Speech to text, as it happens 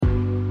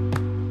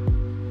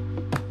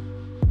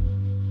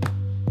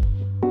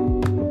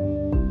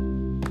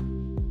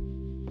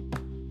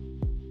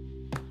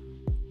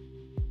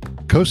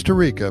Costa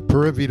Rica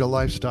Pura Vida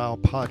Lifestyle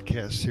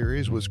podcast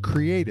series was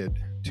created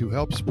to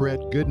help spread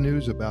good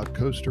news about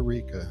Costa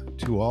Rica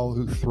to all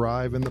who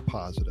thrive in the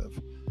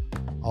positive.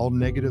 All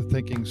negative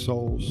thinking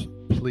souls,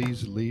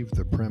 please leave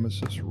the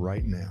premises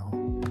right now.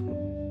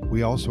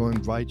 We also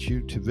invite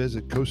you to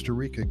visit Costa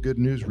Rica Good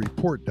News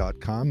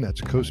Report.com. That's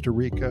Costa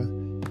Rica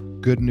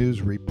Good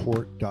News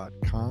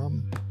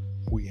Report.com.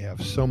 We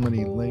have so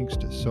many links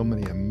to so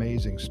many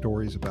amazing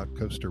stories about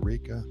Costa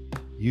Rica,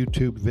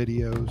 YouTube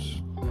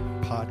videos,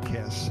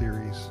 podcast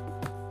series,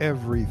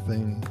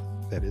 everything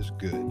that is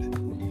good.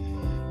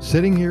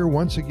 Sitting here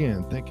once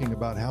again thinking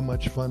about how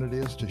much fun it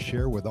is to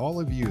share with all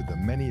of you the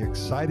many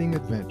exciting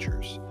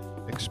adventures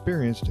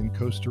experienced in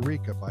Costa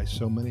Rica by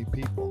so many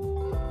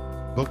people.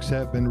 Books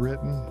have been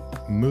written,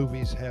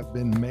 movies have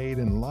been made,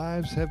 and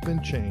lives have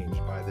been changed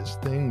by this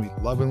thing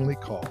we lovingly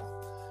call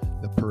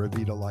the Pura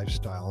Vida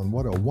lifestyle. And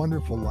what a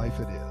wonderful life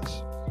it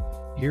is.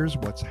 Here's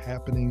what's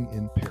happening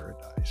in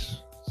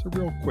paradise. It's a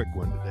real quick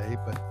one today,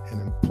 but an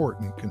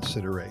important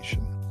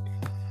consideration.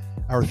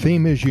 Our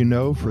theme, as you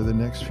know, for the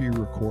next few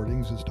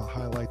recordings is to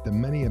highlight the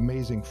many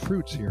amazing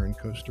fruits here in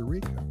Costa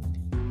Rica.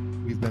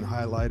 We've been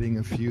highlighting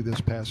a few this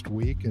past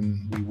week,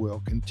 and we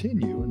will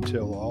continue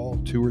until all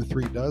 2 or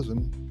 3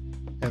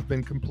 dozen have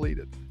been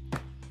completed.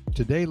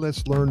 Today,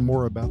 let's learn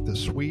more about the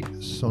sweet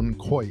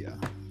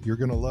soncoya. You're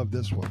going to love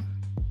this one.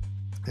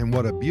 And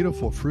what a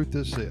beautiful fruit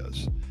this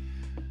is.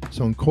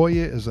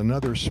 Soncoya is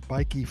another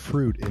spiky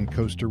fruit in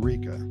Costa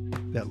Rica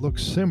that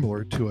looks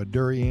similar to a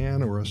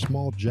durian or a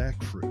small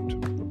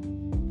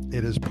jackfruit.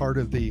 It is part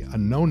of the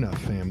Annona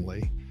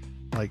family,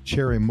 like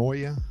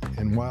cherimoya,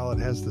 and while it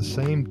has the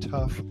same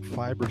tough,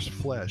 fibrous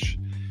flesh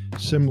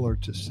similar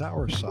to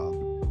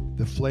soursop,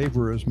 the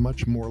flavor is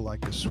much more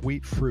like a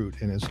sweet fruit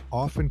and is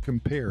often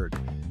compared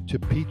to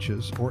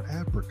peaches or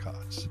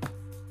apricots.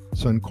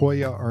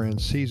 Soncoya are in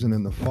season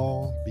in the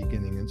fall,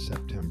 beginning in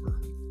September.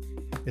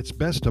 It's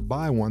best to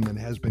buy one that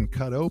has been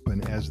cut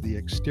open, as the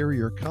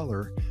exterior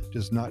color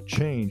does not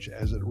change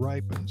as it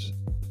ripens.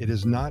 It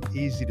is not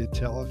easy to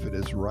tell if it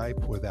is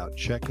ripe without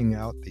checking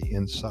out the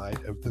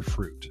inside of the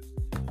fruit.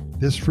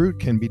 This fruit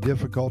can be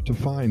difficult to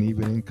find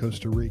even in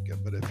Costa Rica,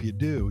 but if you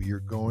do,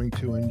 you're going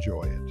to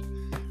enjoy it.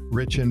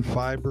 Rich in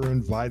fiber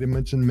and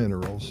vitamins and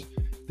minerals,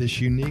 this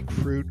unique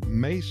fruit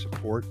may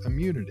support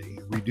immunity,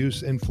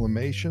 reduce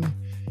inflammation,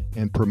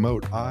 and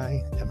promote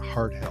eye and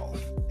heart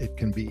health. It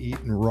can be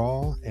eaten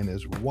raw and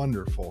is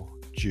wonderful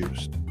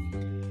juiced.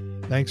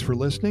 Thanks for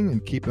listening,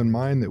 and keep in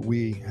mind that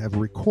we have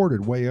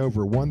recorded way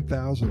over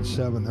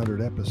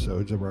 1,700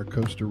 episodes of our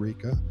Costa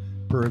Rica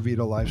Pura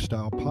Vida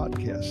Lifestyle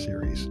podcast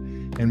series,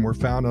 and we're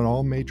found on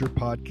all major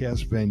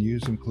podcast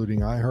venues, including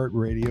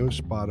iHeartRadio,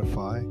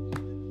 Spotify,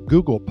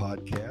 Google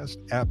Podcast,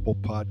 Apple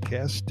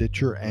Podcast,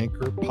 Stitcher,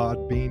 Anchor,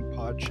 Podbean,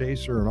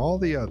 Podchaser, and all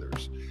the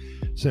others.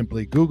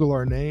 Simply Google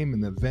our name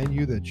and the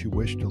venue that you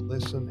wish to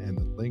listen, and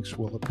the links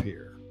will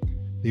appear.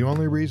 The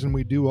only reason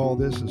we do all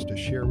this is to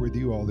share with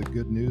you all the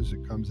good news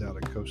that comes out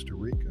of Costa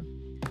Rica.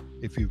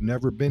 If you've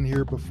never been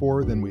here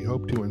before, then we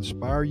hope to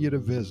inspire you to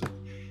visit.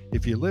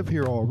 If you live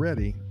here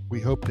already,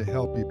 we hope to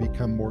help you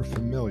become more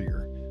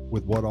familiar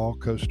with what all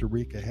Costa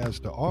Rica has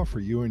to offer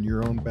you in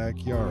your own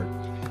backyard.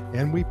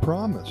 And we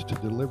promise to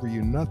deliver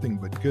you nothing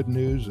but good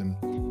news and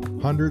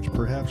hundreds,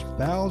 perhaps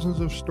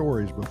thousands of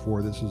stories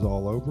before this is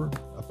all over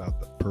about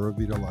the Pura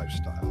Vida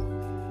lifestyle.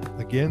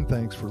 Again,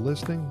 thanks for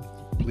listening.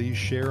 Please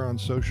share on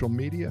social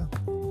media,